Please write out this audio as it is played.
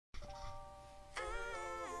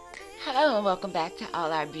Hello and welcome back to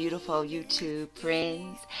all our beautiful YouTube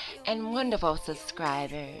friends and wonderful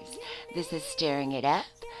subscribers. This is Stirring It Up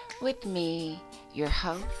with me, your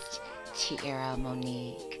host, HrR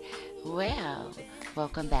Monique. Well,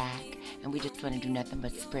 welcome back, and we just want to do nothing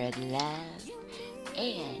but spread love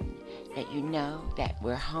and let you know that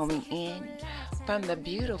we're homing in from the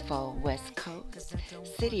beautiful West Coast,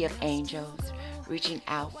 City of Angels, reaching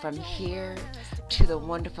out from here to the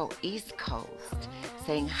wonderful East Coast,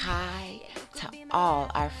 saying hi to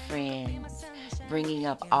all our friends, bringing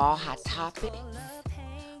up all hot topics,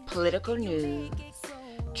 political news,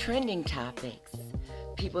 trending topics.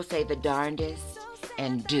 People say the darndest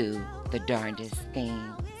and do the darndest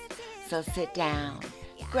things. So sit down,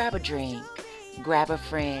 grab a drink, grab a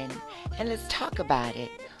friend, and let's talk about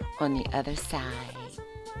it on the other side.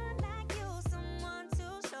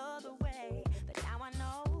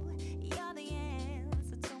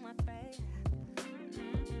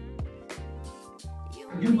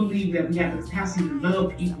 I do believe that we have the capacity to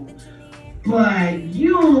love people, but I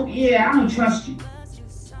don't trust you.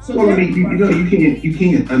 So well, I mean, you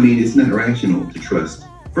can't. I mean, it's not rational to trust.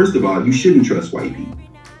 First of all, you shouldn't trust white people,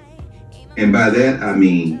 and by that I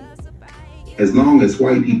mean, as long as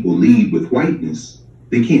white people lead with whiteness,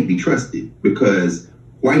 they can't be trusted, because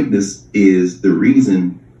whiteness is the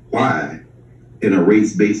reason why, in a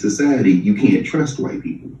race-based society, you can't trust white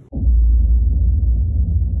people.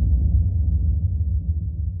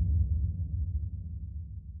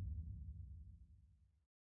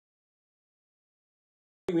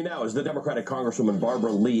 Me now is the Democratic Congresswoman Barbara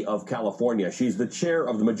Lee of California. She's the chair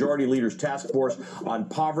of the Majority Leader's Task Force on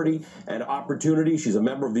Poverty and Opportunity. She's a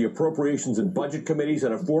member of the Appropriations and Budget Committees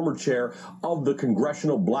and a former chair of the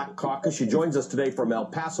Congressional Black Caucus. She joins us today from El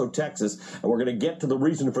Paso, Texas, and we're going to get to the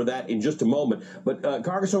reason for that in just a moment. But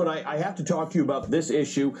Congresswoman, I have to talk to you about this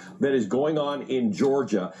issue that is going on in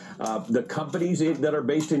Georgia. The companies that are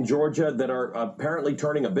based in Georgia that are apparently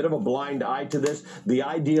turning a bit of a blind eye to this. The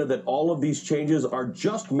idea that all of these changes are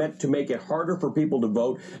just meant to make it harder for people to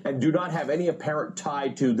vote and do not have any apparent tie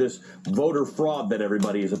to this voter fraud that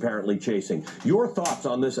everybody is apparently chasing. Your thoughts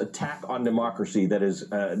on this attack on democracy that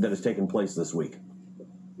has taken place this week?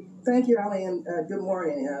 Thank you, Ali, and good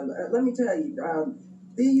morning. Let me tell you,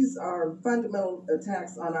 these are fundamental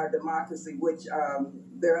attacks on our democracy, which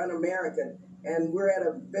they're un-American, and we're at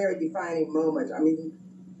a very defining moment. I mean,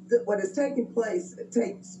 what is taking place, it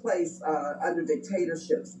takes place under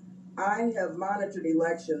dictatorships. I have monitored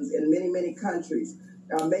elections in many, many countries,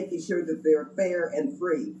 making sure that they're fair and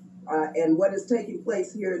free. And what is taking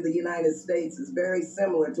place here in the United States is very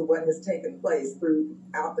similar to what has taken place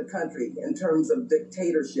throughout the country in terms of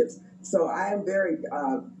dictatorships. So I am very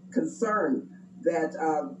concerned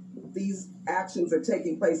that these actions are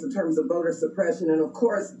taking place in terms of voter suppression. And of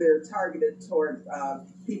course, they're targeted toward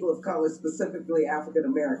people of color, specifically African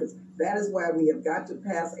Americans. That is why we have got to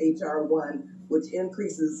pass HR1, which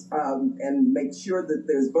increases and makes sure that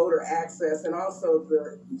there's voter access, and also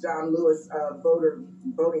the John Lewis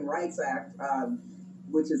Voting Rights Act,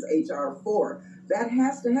 which is HR4. That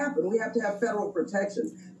has to happen. We have to have federal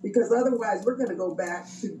protections, because otherwise we're going to go back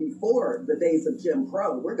to before the days of Jim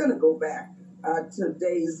Crow. We're going to go back to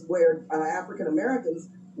days where African Americans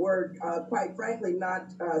were, quite frankly, not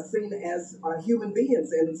seen as human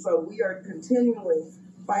beings. And so we are continually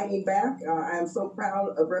fighting back. I am so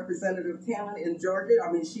proud of Representative Cannon in Georgia.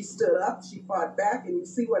 I mean, she stood up, she fought back, and you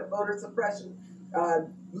see what voter suppression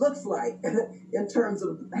looks like in terms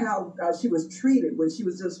of how she was treated when she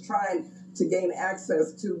was just trying to gain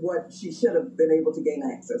access to what she should have been able to gain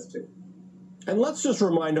access to. And let's just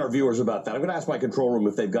remind our viewers about that. I'm going to ask my control room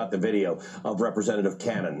if they've got the video of Representative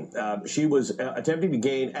Cannon. She was attempting to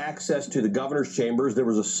gain access to the governor's chambers. There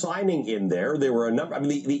was a signing in there. There were a number. I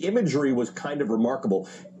mean, the imagery was kind of remarkable.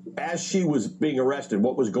 As she was being arrested,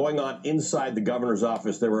 what was going on inside the governor's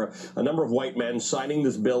office, there were a number of white men signing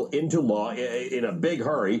this bill into law in a big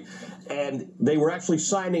hurry, and they were actually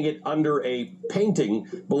signing it under a painting,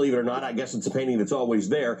 believe it or not, I guess it's a painting that's always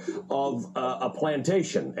there, of a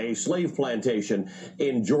plantation, a slave plantation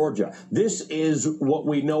in Georgia. This is what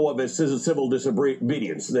we know of as civil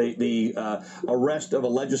disobedience, the arrest of a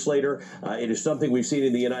legislator. It is something we've seen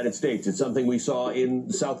in the United States. It's something we saw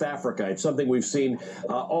in South Africa. It's something we've seen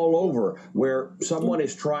all over, where someone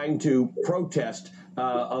is trying to protest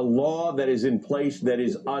a law that is in place that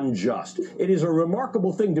is unjust. It is a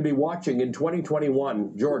remarkable thing to be watching in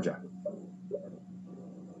 2021 Georgia.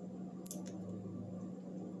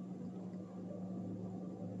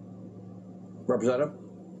 Representative?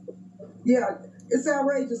 Yeah, it's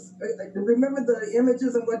outrageous. Remember the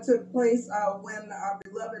images of what took place when our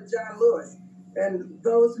beloved John Lewis and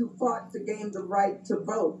those who fought to gain the right to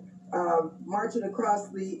vote marching across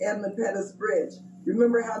the Edmund Pettus Bridge.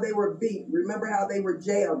 Remember how they were beat. Remember how they were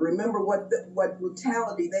jailed. Remember what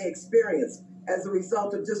brutality they experienced as a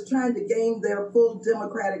result of just trying to gain their full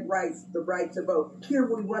democratic rights, the right to vote. Here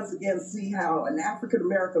we once again see how an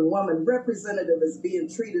African-American woman representative is being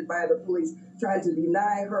treated by the police, trying to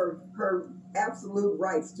deny her absolute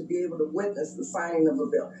rights to be able to witness the signing of a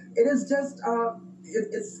bill. It is just,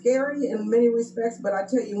 it's scary in many respects, but I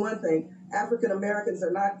tell you one thing, African Americans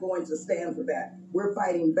are not going to stand for that. We're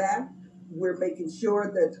fighting back. We're making sure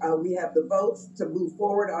that we have the votes to move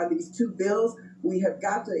forward on these two bills. We have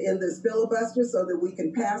got to end this filibuster so that we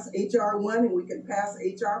can pass HR1 and we can pass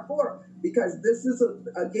HR4, because this is,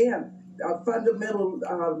 again, a fundamental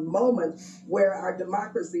moment where our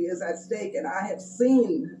democracy is at stake. And I have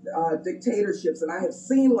seen dictatorships, and I have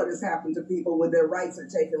seen what has happened to people when their rights are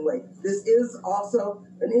taken away. This is also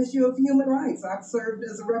an issue of human rights. I've served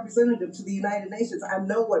as a representative to the United Nations. I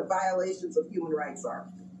know what violations of human rights are.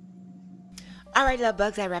 All right, love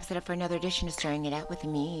bugs, that wraps it up for another edition of Stirring It Up with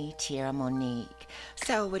me, Tiara Monique.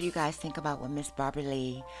 So what do you guys think about what Miss Barbara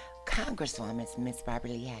Lee, Congresswoman Miss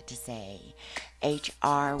Barbara Lee, had to say?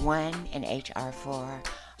 HR1 and HR4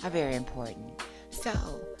 are very important. So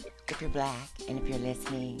if you're black and if you're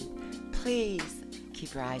listening, please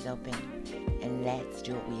keep your eyes open and let's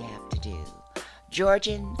do what we have to do.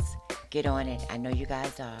 Georgians, get on it. I know you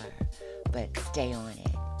guys are, but stay on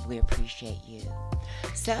it. We appreciate you.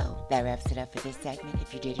 So that wraps it up for this segment.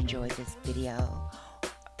 If you did enjoy this video,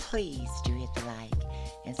 please do hit the like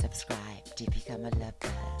and subscribe to become a love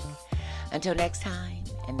bug. Until next time,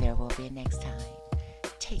 and there will be a next time,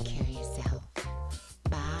 take care of yourself.